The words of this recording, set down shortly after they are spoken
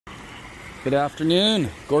Good afternoon.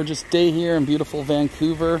 Gorgeous day here in beautiful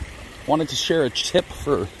Vancouver. Wanted to share a tip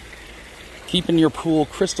for keeping your pool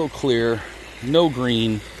crystal clear, no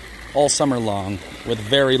green, all summer long with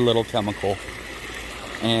very little chemical.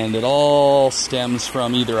 And it all stems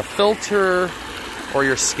from either a filter or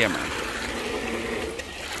your skimmer.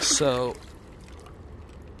 So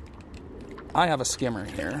I have a skimmer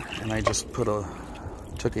here, and I just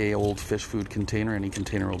took a old fish food container, any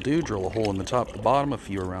container will do, drill a hole in the top, the bottom, a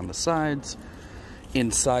few around the sides.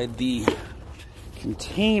 Inside the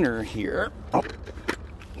container here,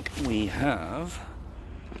 we have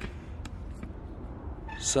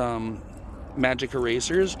some magic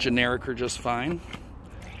erasers. Generic are just fine.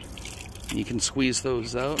 You can squeeze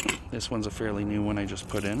those out. This one's a fairly new one I just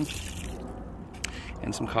put in.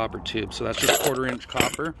 And some copper tubes. So that's just 1/4 inch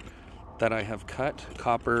copper that I have cut.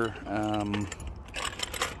 Copper,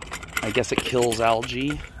 I guess it kills algae,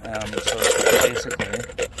 so it basically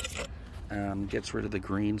gets rid of the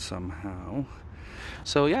green somehow.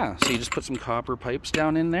 So yeah, so you just put some copper pipes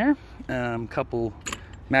down in there, couple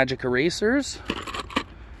magic erasers.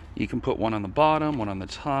 You can put one on the bottom, one on the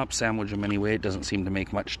top, sandwich them anyway, it doesn't seem to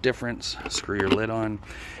make much difference. Screw your lid on.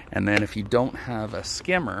 And then if you don't have a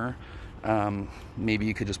skimmer, maybe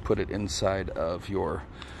you could just put it inside of your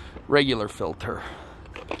regular filter.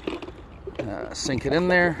 Sink it in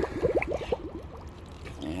there,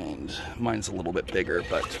 and mine's a little bit bigger,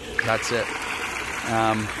 but that's it.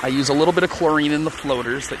 I use a little bit of chlorine in the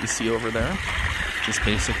floaters that you see over there, just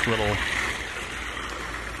basic little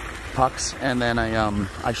pucks, and then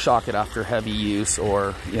I shock it after heavy use,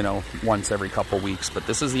 or once every couple weeks. But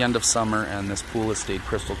this is the end of summer and this pool has stayed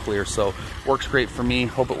crystal clear, so works great for me.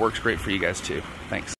 Hope it works great for you guys too. Thanks.